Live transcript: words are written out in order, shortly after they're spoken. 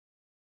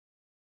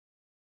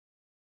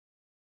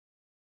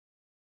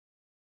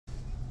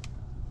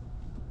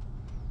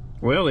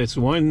Well, it's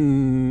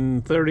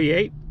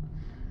 1:38.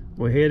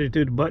 We're headed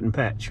to the button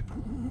patch.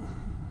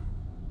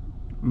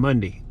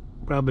 Monday.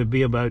 Probably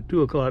be about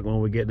 2 o'clock when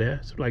we get there.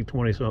 It's like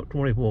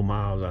 24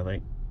 miles, I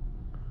think.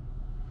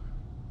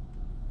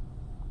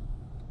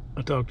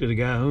 I talked to the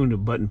guy who owned the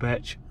button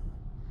patch.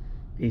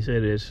 He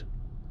said it's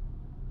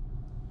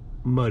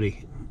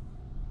muddy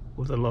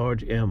with a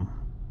large M.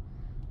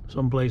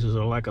 Some places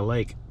are like a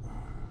lake.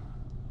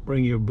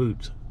 Bring your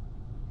boots.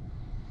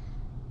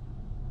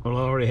 Well,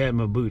 I already had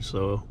my boots,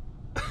 so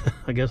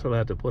I guess I'll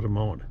have to put them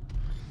on.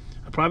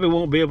 I probably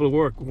won't be able to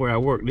work where I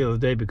worked the other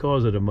day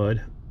because of the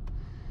mud.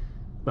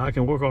 But I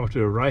can work off to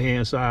the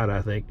right-hand side,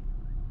 I think.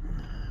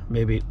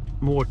 Maybe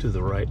more to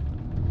the right.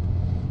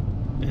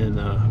 And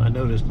I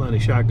know there's plenty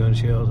of shotgun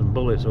shells and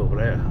bullets over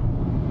there.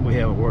 We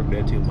haven't worked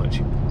there too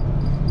much.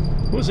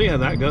 We'll see how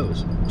that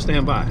goes.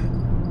 Stand by.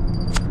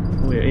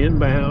 We're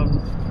inbound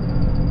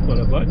for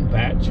the button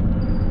patch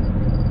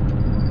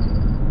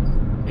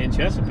in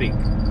Chesapeake.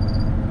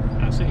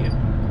 I see you.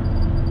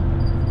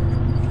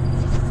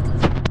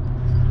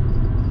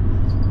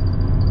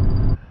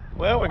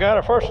 Well, we got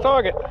our first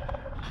target.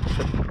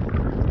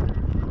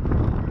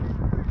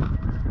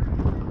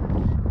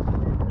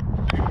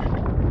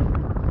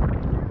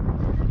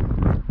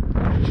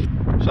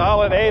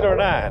 Solid 8 or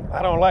 9.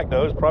 I don't like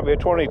those. Probably a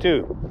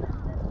 22.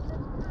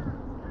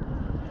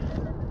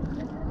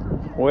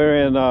 We're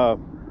in all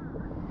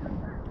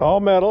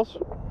metals.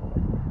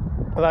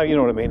 Well, you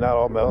know what I mean, not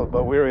all metals,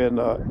 but we're in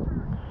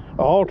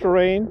all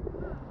terrain,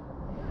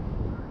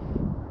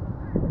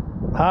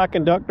 high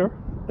conductor,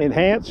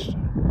 enhanced,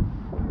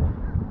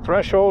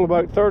 threshold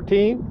about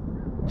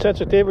 13,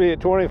 sensitivity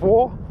at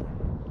 24,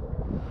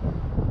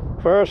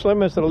 ferrous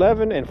limits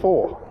 11 and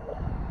 4.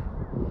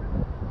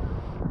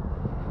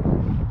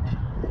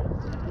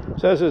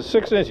 Says it's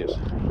 6 inches.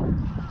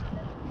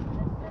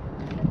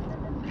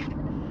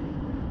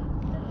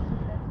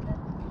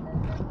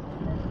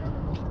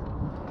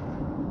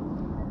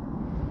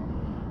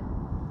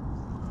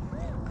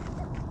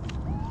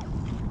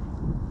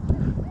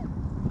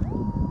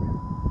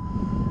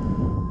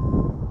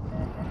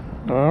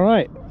 All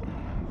right,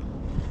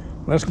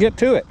 let's get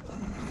to it.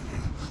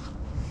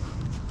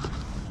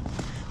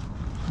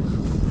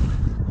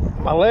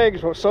 My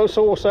legs were so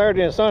sore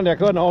Saturday and Sunday I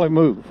couldn't hardly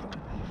move.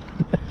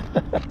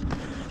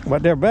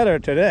 But they're better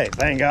today,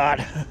 thank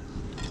God.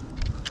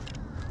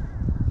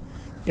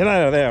 Get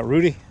out of there,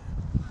 Rudy.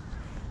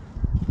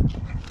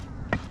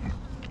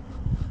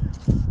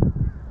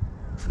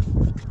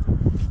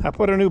 I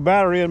put a new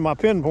battery in my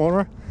pin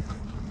pointer.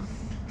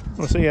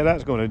 We'll see how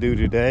that's going to do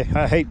today.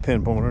 I hate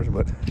pin pointers,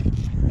 but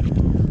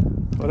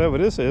whatever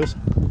this is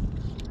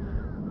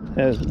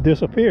has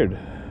disappeared.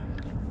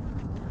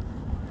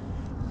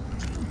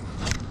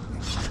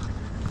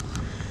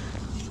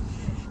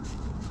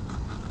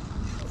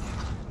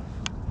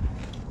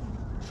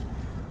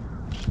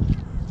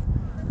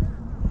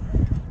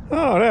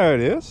 Oh, there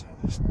it is.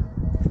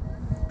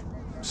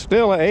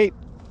 Still an 8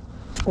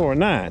 or a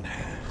 9.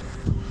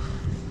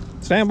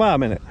 Stand by a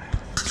minute.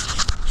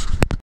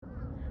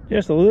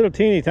 Just a little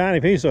teeny tiny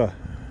piece of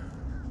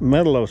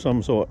metal of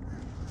some sort.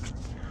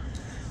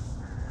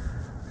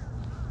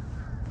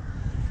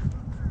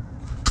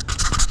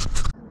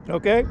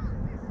 Okay,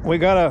 we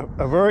got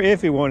a very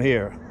iffy one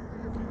here.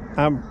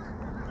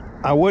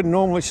 I wouldn't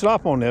normally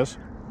stop on this.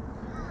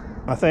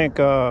 I think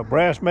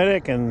Brass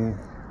Medic and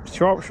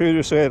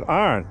Sharpshooter said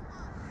iron.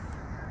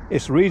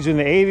 It reads in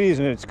the 80s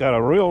and it's got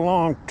a real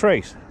long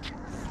trace.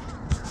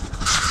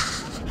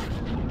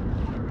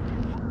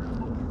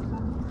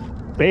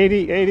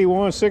 $80, $81,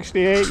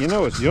 $68, you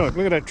know it's junk.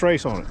 Look at that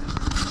trace on it.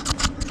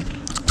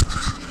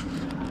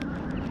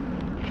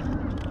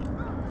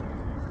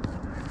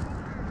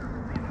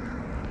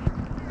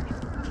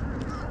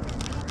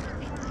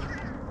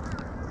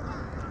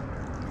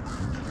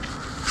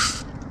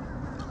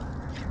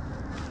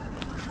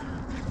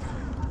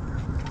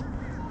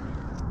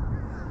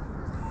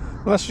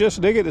 Let's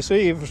just dig it to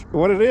see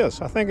what it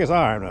is. I think it's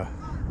iron. It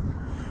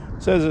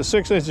says it's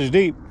 6 inches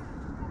deep.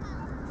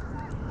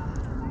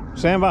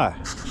 Stand by.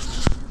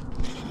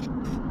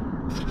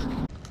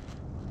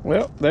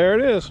 Well, there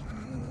it is.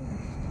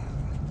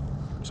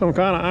 Some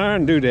kind of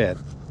iron doodad.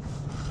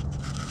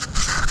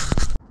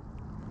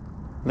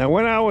 Now,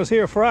 when I was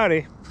here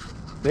Friday,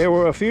 there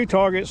were a few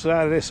targets that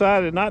I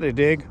decided not to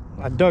dig.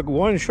 I dug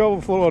one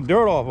shovelful of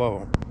dirt off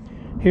of them.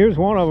 Here's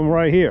one of them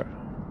right here.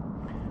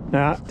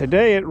 Now,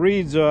 today it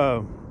reads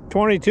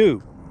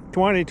 2022.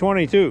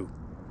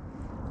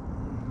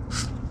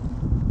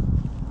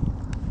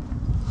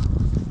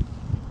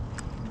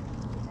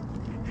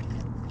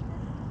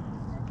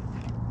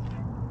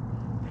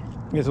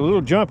 It's a little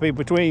jumpy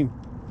between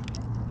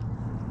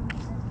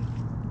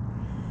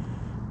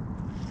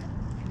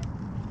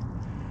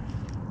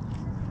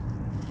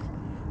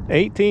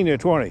 $18 to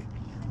 $20.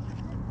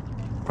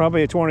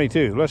 Probably a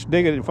 22. Let's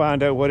dig it and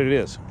find out what it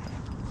is.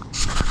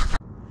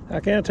 I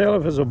can't tell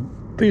if it's a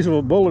piece of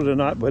a bullet or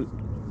not, but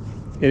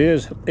it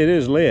is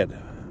lead.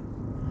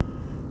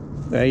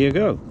 There you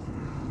go.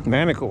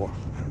 Manticore.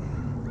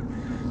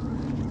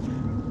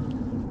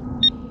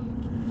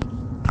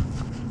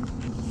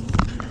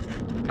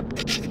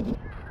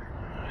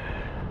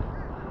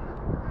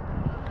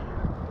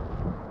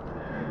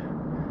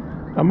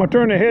 I'm gonna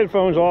turn the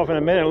headphones off in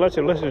a minute and let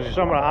you listen to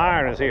some of the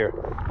irons here.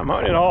 I'm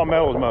hunting in all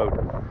metals mode.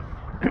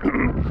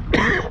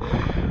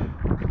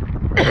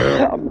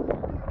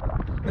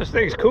 This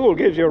thing's cool,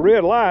 gives you a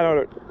red line on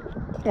it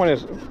when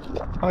it's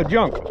a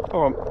junk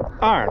or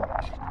iron.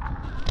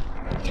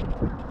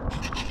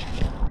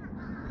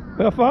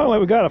 Well, finally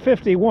we got a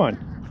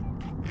 51.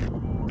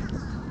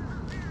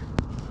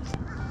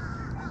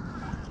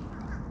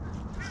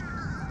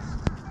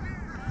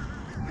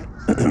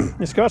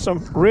 It's got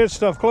some red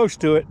stuff close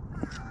to it.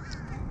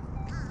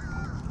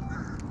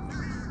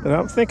 But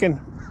I'm thinking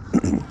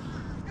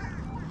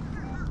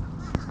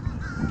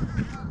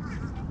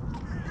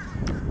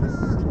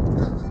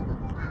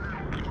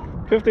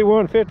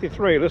 $51,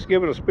 $53. Let's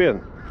give it a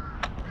spin.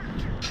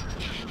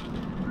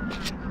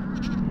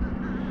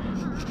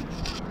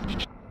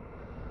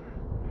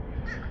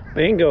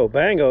 Bingo,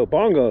 bango,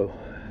 bongo.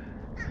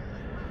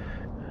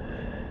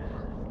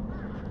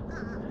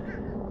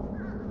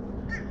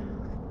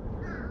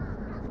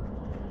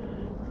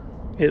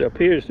 It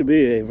appears to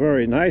be a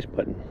very nice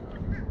button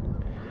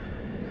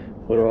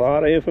with a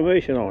lot of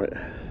information on it.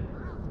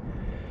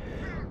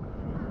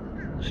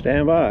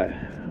 Stand by.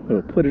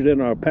 We'll put it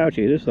in our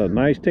pouchy. This is a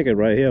nice ticket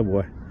right here,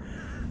 boy.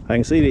 I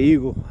can see the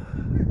eagle.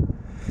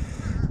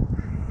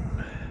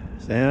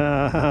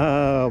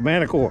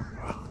 Manticore.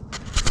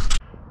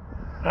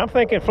 I'm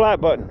thinking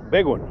flat button,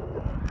 big one.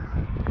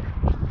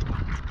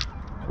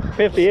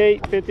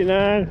 58,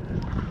 59.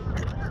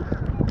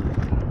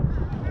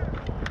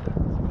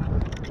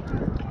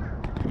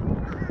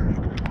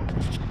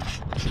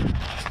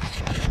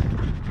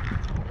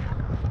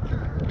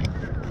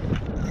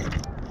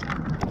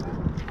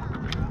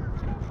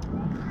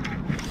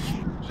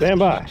 Stand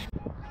by.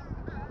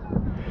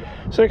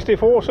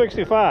 64,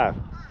 65.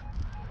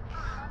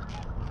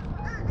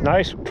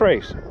 Nice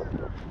trace.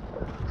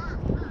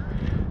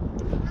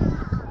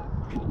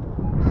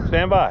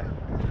 Stand by.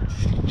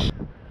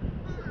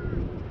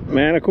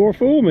 Manticore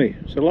fooled me.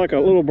 It's like a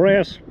little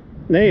brass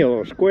nail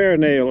or square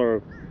nail,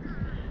 or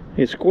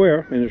it's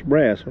square and it's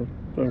brass.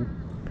 So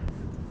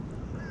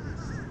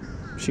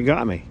she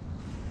got me.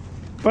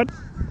 But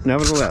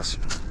nevertheless.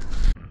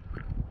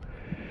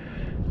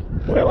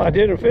 Well, I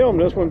didn't film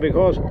this one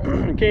because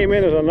it came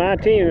in as a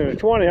 19 and a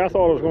 20. I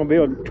thought it was going to be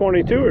a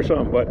 22 or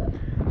something, but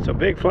it's a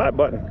big flat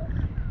button.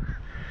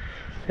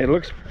 It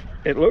looks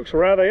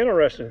rather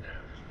interesting.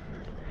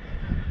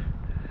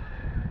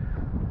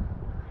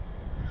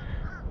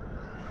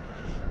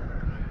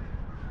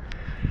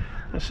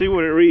 Let's see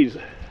what it reads.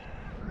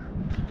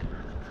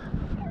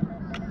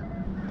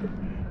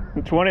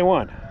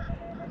 21.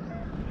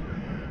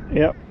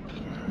 Yep.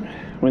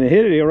 When they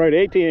hit it, he wrote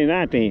 18 and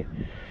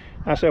 19.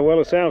 I said, well,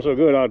 it sounds so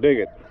good, I'll dig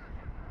it.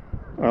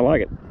 I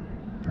like it.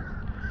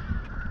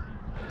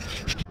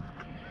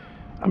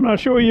 I'm not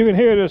sure you can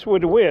hear this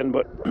with the wind,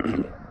 but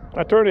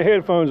I turned the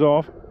headphones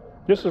off.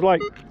 This is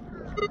like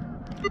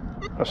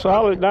a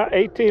solid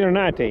 18 or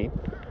 19.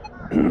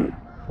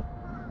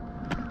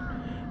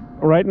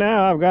 Right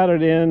now, I've got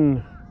it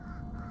in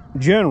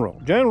general.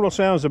 General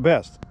sounds the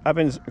best. I've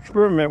been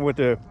experimenting with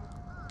the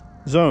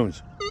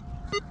zones.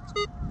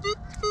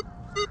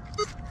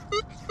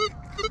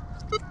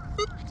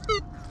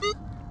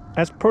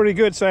 That's pretty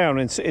good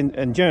sound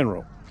in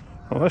general.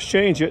 Well, let's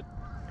change it.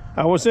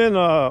 I was in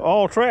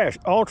all trash.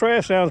 All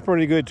trash sounds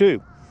pretty good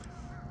too.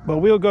 But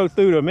we'll go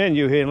through the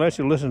menu here and let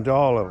you listen to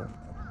all of them.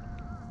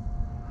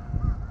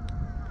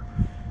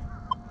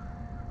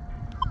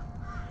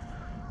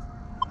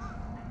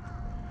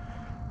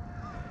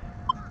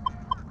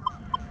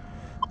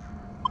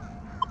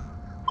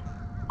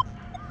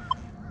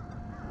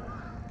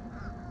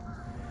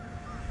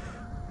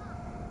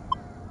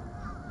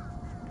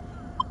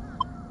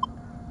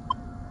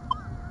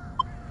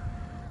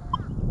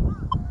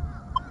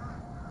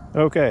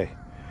 Okay.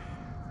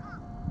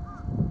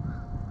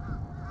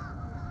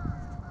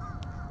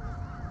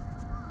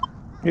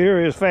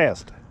 Here is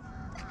fast.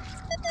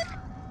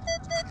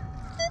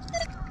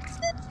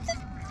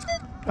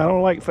 I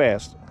don't like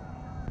fast.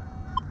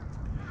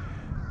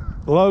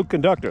 Low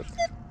conductors.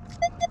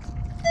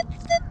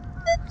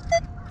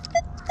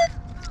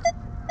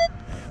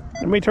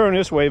 Let me turn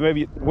this way,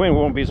 maybe the wind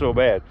won't be so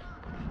bad.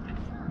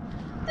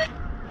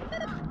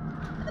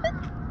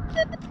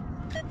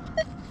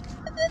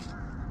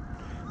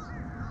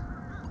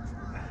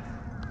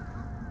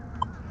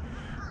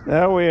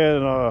 Now we're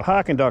in a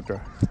high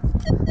conductor.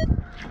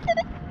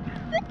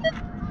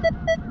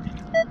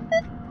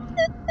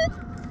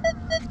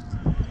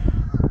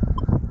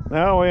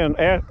 Now we're in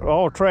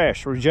all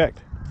trash,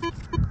 reject.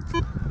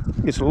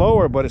 It's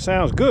lower, but it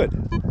sounds good.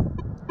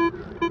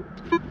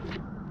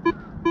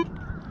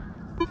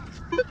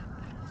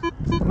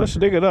 Let's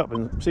dig it up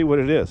and see what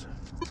it is.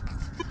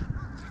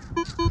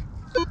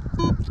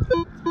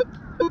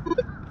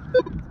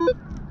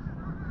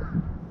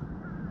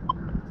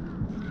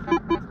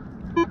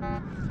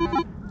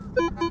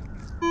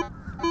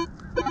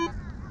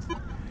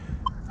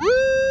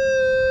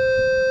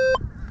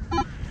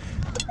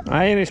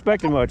 I ain't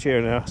expecting much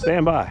here now.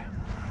 Stand by.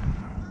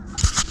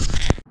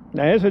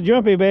 Now it's a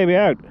jumpy baby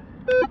out.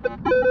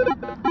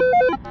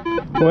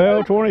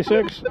 12,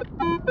 26,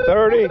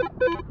 30.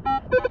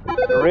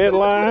 The red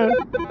line.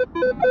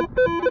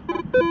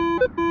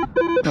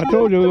 I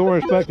told you we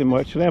weren't expecting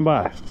much. Stand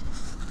by.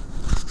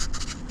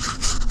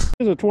 This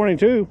is a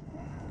 22.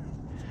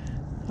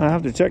 I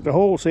have to check the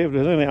hole, see if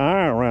there's any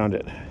iron around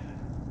it.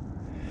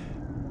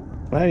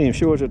 I ain't even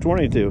sure it's a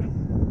 22.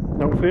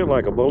 Don't feel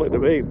like a bullet to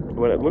me,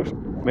 but it looks,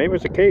 maybe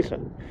it's a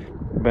casing.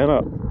 Bent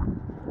up.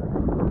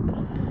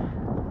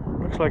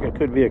 Looks like it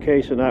could be a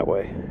casing that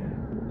way.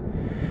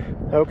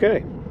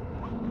 Okay.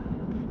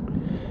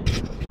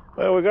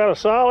 Well, we got a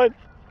solid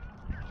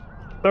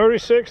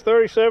 36,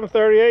 37,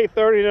 38,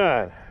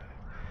 39.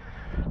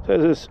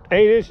 Says it's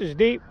 8 inches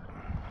deep.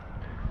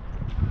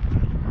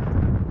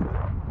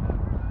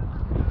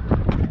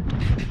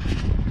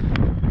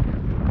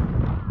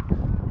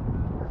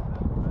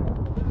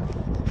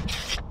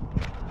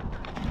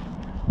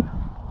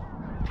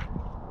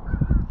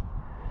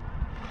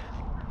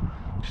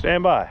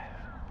 Stand by.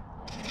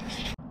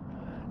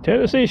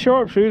 Tennessee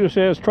Sharpshooter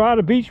says try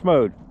the beach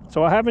mode.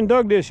 So I haven't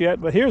dug this yet,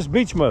 but here's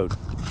beach mode.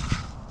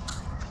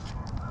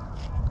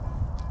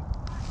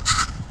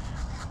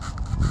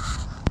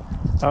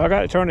 I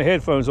got to turn the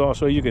headphones off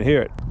so you can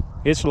hear it.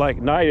 It's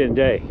like night and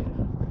day.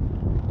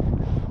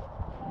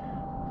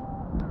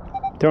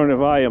 Turn the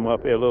volume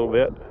up here a little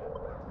bit.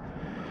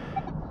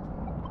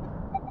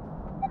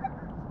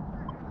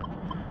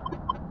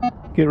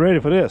 Get ready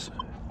for this.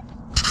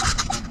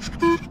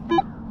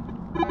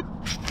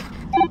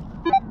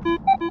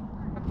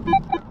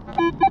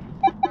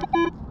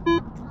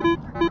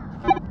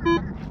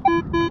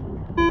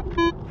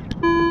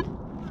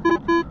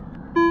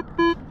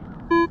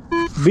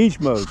 Beach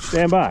mode,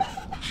 stand by.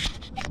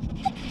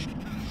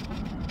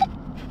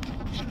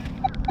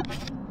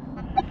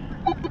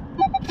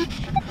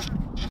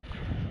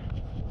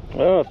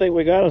 Well, I think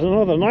we got us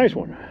another nice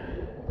one.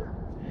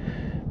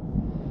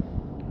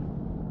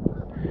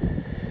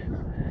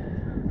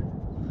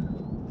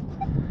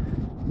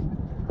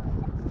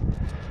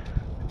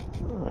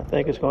 I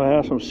think it's going to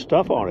have some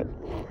stuff on it.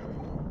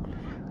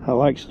 I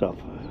like stuff.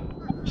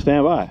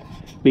 Stand by.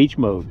 Beach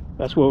mode.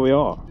 That's where we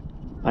are.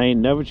 I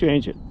ain't never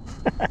change it.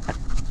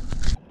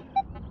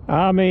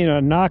 I mean a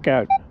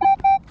knockout.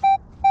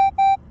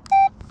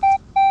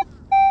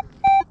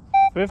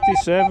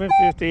 57,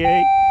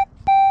 58.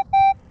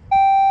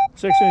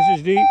 6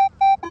 inches deep.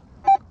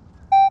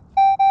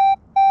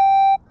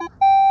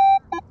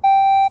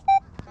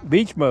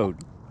 Beach mode.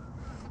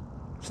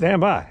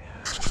 Stand by.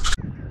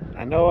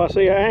 I know I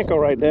see an ankle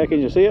right there.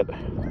 Can you see it?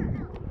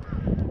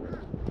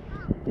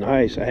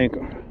 Nice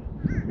ankle.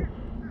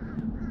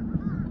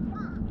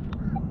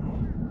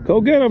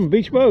 Go get him,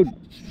 beach mode.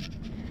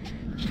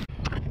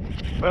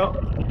 Well,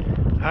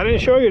 I didn't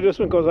show you this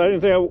one because I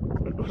didn't think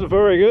it was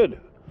very good.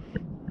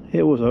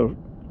 It was a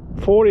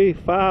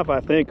 45, I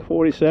think,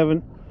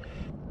 47.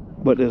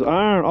 But there's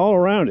iron all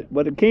around it.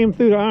 But it came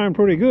through the iron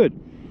pretty good.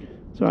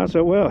 So I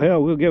said, well,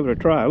 hell, we'll give it a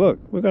try. Look,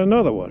 we got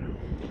another one.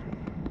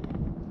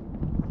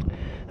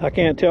 I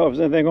can't tell if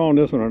there's anything on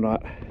this one or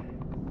not.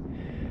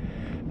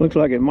 Looks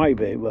like it might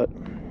be, but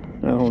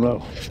I don't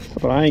know.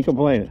 But I ain't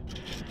complaining.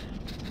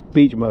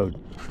 Beach mode.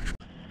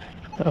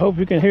 I hope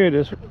you can hear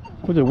this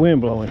with the wind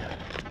blowing.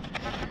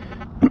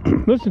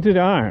 Listen to the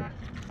iron.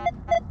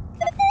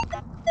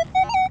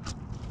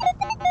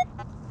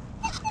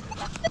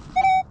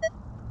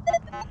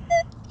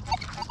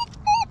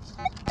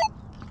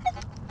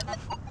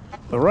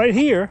 But right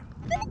here,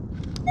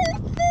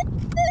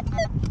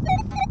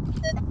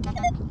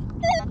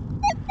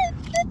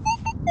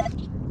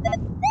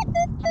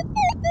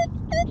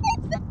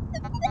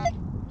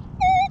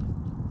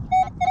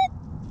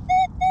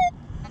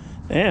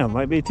 damn,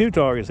 might be 2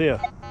 targets here.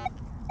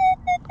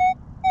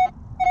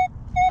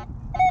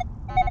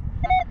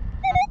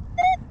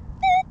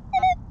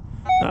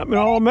 Not been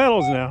all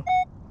metals now.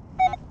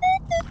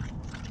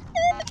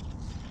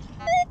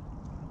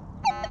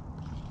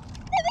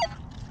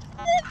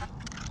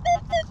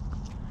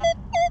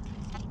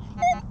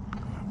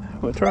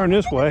 We'll turn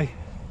this way.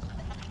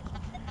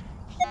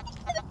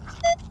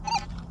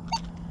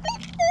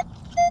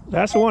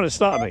 That's the one that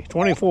stopped me.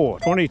 24,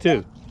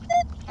 22.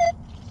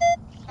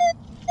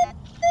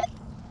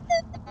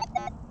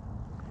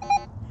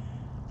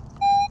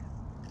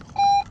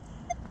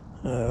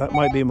 That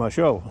might be my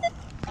show.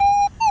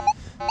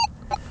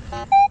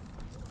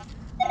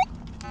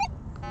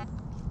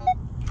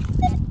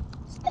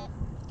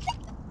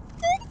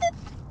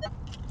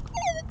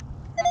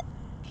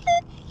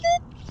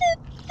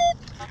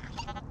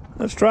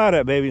 Let's try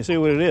that, baby, and see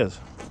what it is.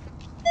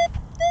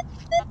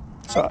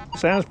 So,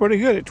 sounds pretty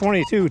good at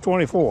 22,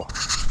 24.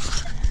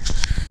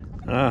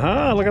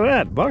 Look at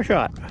that,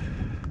 buckshot.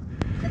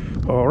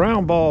 Or a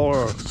round ball,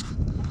 or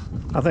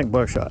I think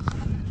buckshot.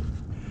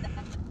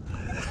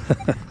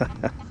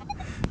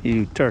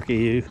 You turkey,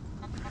 you.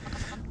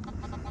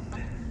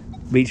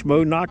 Beach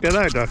mode knocked it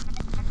out, though.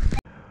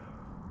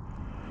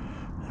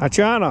 A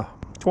China,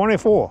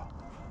 24.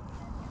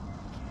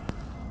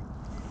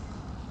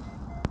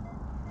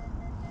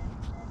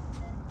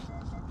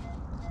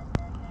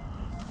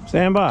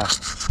 Stand by.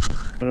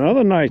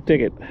 Another nice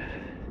ticket.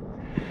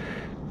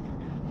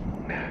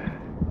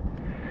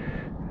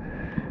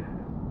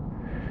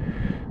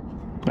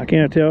 I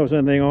can't tell if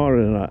there's anything on it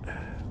or not,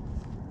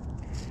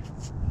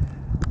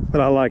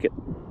 but I like it.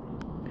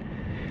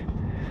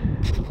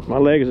 My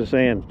legs are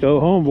saying,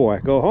 go home, boy,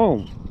 go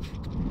home.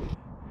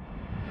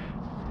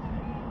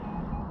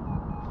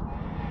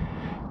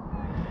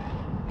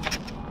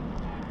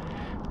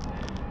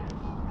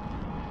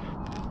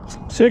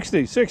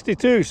 $60, $62,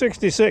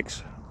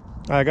 $66.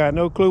 I got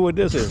no clue what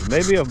this is.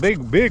 Maybe a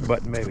big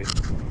button, maybe.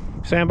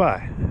 Stand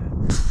by.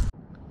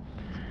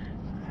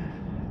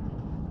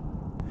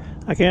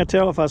 I can't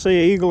tell if I see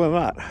an eagle or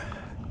not.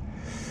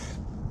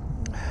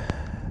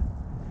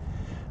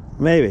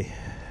 Maybe.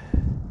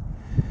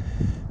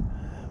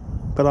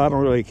 But I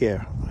don't really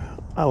care.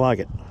 I like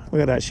it. Look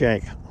at that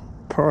shank.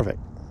 Perfect.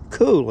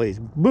 Cool, these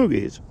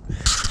boogies.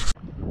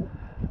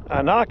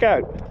 A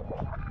knockout.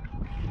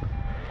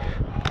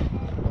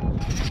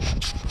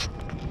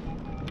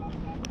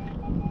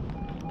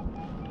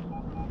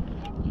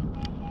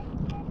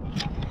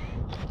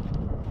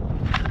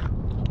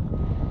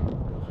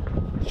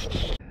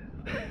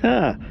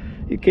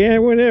 You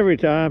can't win every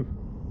time.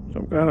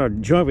 Some kind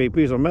of jumpy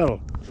piece of metal.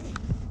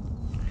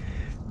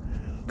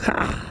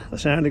 That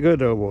sounded good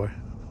though, boy.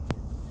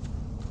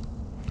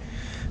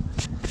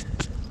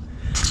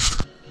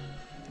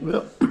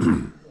 Well,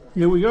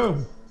 here we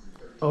go.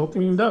 All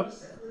cleaned up.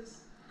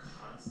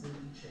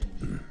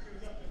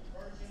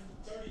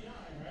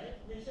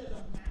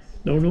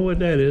 Don't know what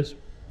that is.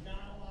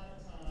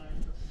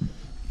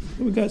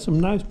 We got some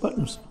nice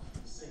buttons.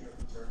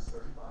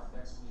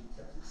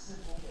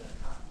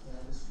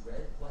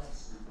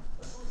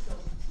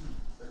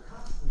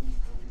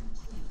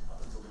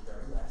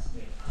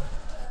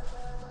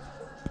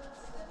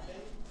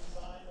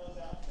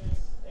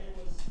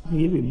 I'll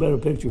give you a better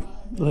picture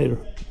later.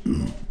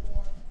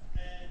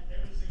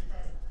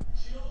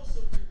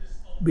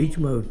 Beach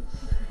mode.